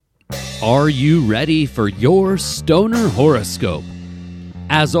Are you ready for your Stoner Horoscope?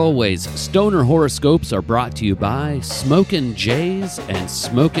 As always, Stoner Horoscopes are brought to you by Smokin' Jays and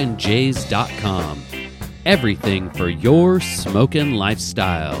SmokinJays.com. Everything for your smokin'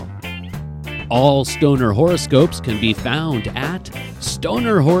 lifestyle. All Stoner Horoscopes can be found at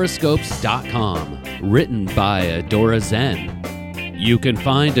StonerHoroscopes.com, written by Adora Zen. You can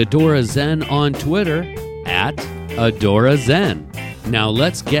find Adora Zen on Twitter at Adora Zen. Now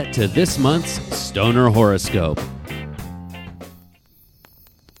let's get to this month's Stoner Horoscope.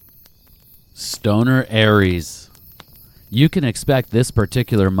 Stoner Aries. You can expect this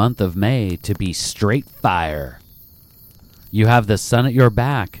particular month of May to be straight fire. You have the sun at your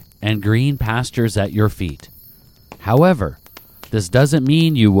back and green pastures at your feet. However, this doesn't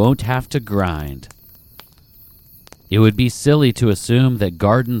mean you won't have to grind. It would be silly to assume that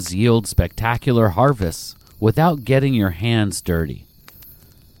gardens yield spectacular harvests without getting your hands dirty.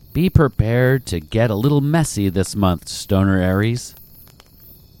 Be prepared to get a little messy this month, Stoner Aries.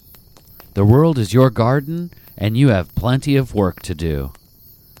 The world is your garden, and you have plenty of work to do.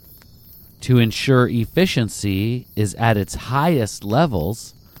 To ensure efficiency is at its highest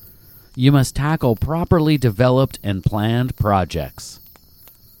levels, you must tackle properly developed and planned projects.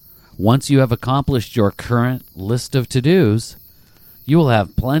 Once you have accomplished your current list of to-dos, you will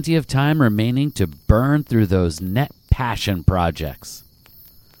have plenty of time remaining to burn through those net passion projects.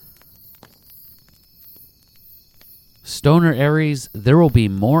 Stoner Aries, there will be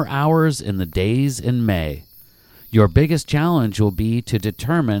more hours in the days in May. Your biggest challenge will be to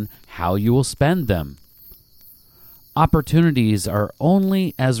determine how you will spend them. Opportunities are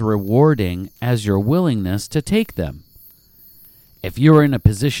only as rewarding as your willingness to take them. If you are in a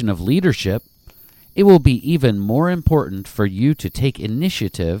position of leadership, it will be even more important for you to take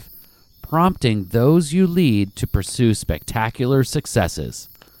initiative, prompting those you lead to pursue spectacular successes.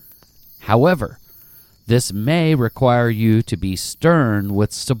 However, this may require you to be stern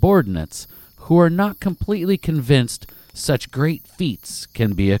with subordinates who are not completely convinced such great feats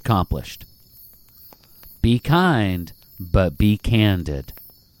can be accomplished. Be kind, but be candid.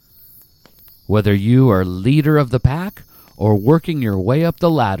 Whether you are leader of the pack or working your way up the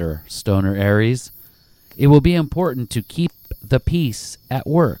ladder, Stoner Aries, it will be important to keep the peace at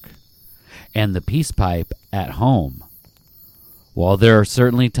work and the peace pipe at home. While there are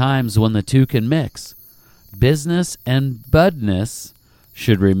certainly times when the two can mix, business and budness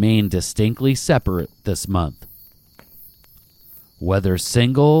should remain distinctly separate this month. Whether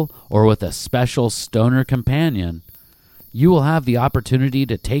single or with a special stoner companion, you will have the opportunity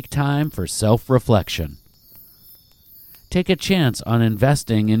to take time for self-reflection. Take a chance on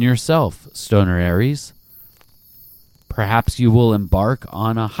investing in yourself, Stoner Aries. Perhaps you will embark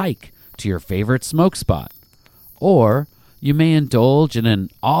on a hike to your favorite smoke spot, or you may indulge in an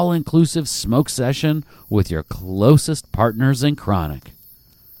all-inclusive smoke session with your closest partners in chronic.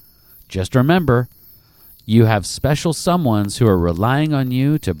 Just remember, you have special someones who are relying on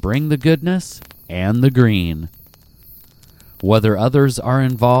you to bring the goodness and the green. Whether others are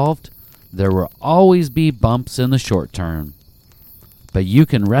involved, there will always be bumps in the short term. But you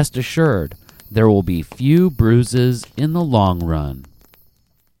can rest assured there will be few bruises in the long run.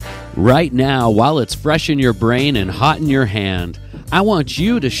 Right now, while it's fresh in your brain and hot in your hand, I want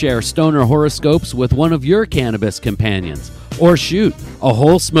you to share Stoner Horoscopes with one of your cannabis companions, or shoot, a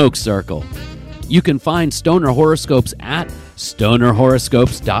whole smoke circle. You can find Stoner Horoscopes at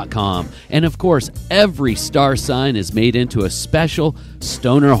StonerHoroscopes.com. And of course, every star sign is made into a special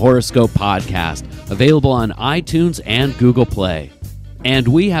Stoner Horoscope podcast, available on iTunes and Google Play. And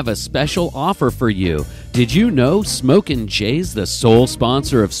we have a special offer for you. Did you know Smokin' Jays, the sole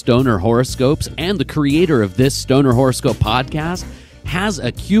sponsor of Stoner Horoscopes and the creator of this Stoner Horoscope podcast, has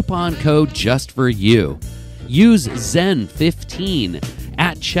a coupon code just for you? Use Zen15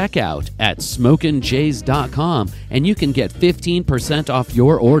 at checkout at SmokinJays.com and you can get 15% off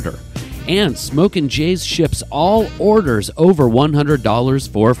your order. And Smokin' Jays ships all orders over $100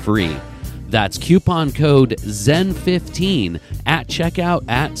 for free. That's coupon code ZEN15 at checkout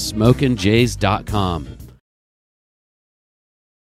at SmokinJays.com.